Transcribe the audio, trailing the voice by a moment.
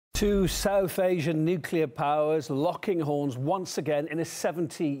Two South Asian nuclear powers locking horns once again in a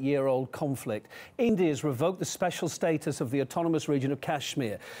 70-year-old conflict. India's revoked the special status of the autonomous region of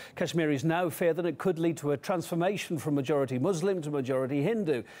Kashmir. Kashmiris now fear that it could lead to a transformation from majority Muslim to majority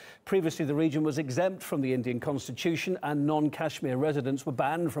Hindu. Previously, the region was exempt from the Indian constitution and non-Kashmir residents were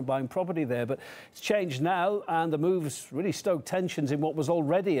banned from buying property there. But it's changed now, and the moves really stoked tensions in what was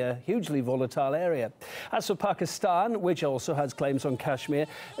already a hugely volatile area. As for Pakistan, which also has claims on Kashmir,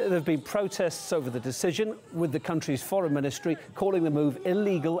 there have been protests over the decision, with the country's foreign ministry calling the move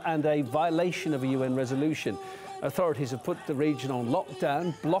illegal and a violation of a UN resolution. Authorities have put the region on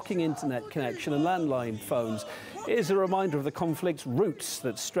lockdown, blocking internet connection and landline phones. It is a reminder of the conflict's roots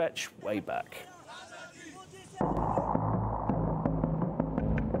that stretch way back.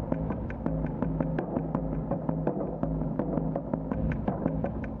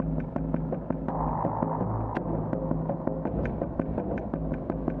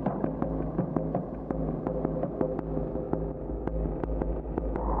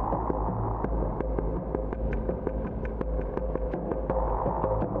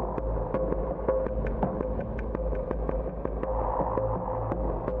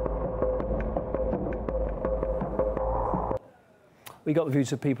 We got the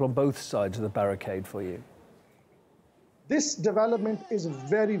views of people on both sides of the barricade for you. This development is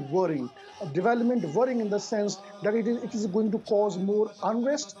very worrying. A development worrying in the sense that it is going to cause more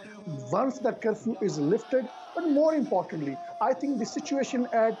unrest once the curfew is lifted. But more importantly, I think the situation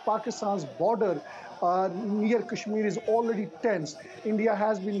at Pakistan's border near Kashmir is already tense. India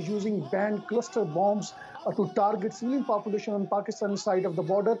has been using banned cluster bombs to target civilian population on Pakistan side of the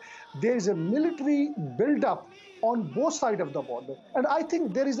border. There is a military build-up on both sides of the border. And I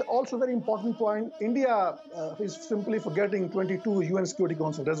think there is also a very important point. India is simply forgetting 22 UN Security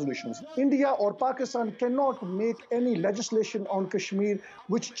Council resolutions. India or Pakistan cannot make any legislation on Kashmir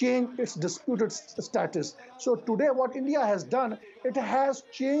which change its disputed status. So today what India has done, it has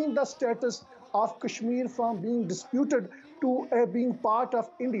changed the status of Kashmir from being disputed to being part of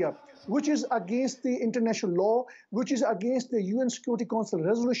India, which is against the international law, which is against the UN Security Council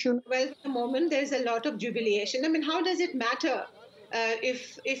resolution. Well, for the moment, there's a lot of jubilation. I mean, how does it matter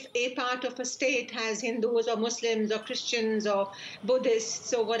if a part of a state has Hindus or Muslims or Christians or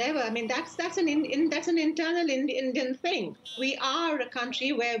Buddhists or whatever? I mean, that's an internal Indian thing. We are a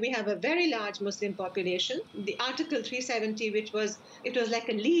country where we have a very large Muslim population. The Article 370, it was like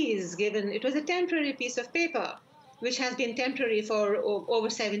a lease given. It was a temporary piece of paper, which has been temporary for over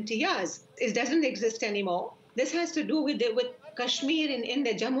 70 years. It doesn't exist anymore. This has to do with Kashmir in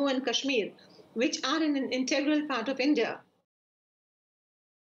India, Jammu and Kashmir, which are an integral part of India.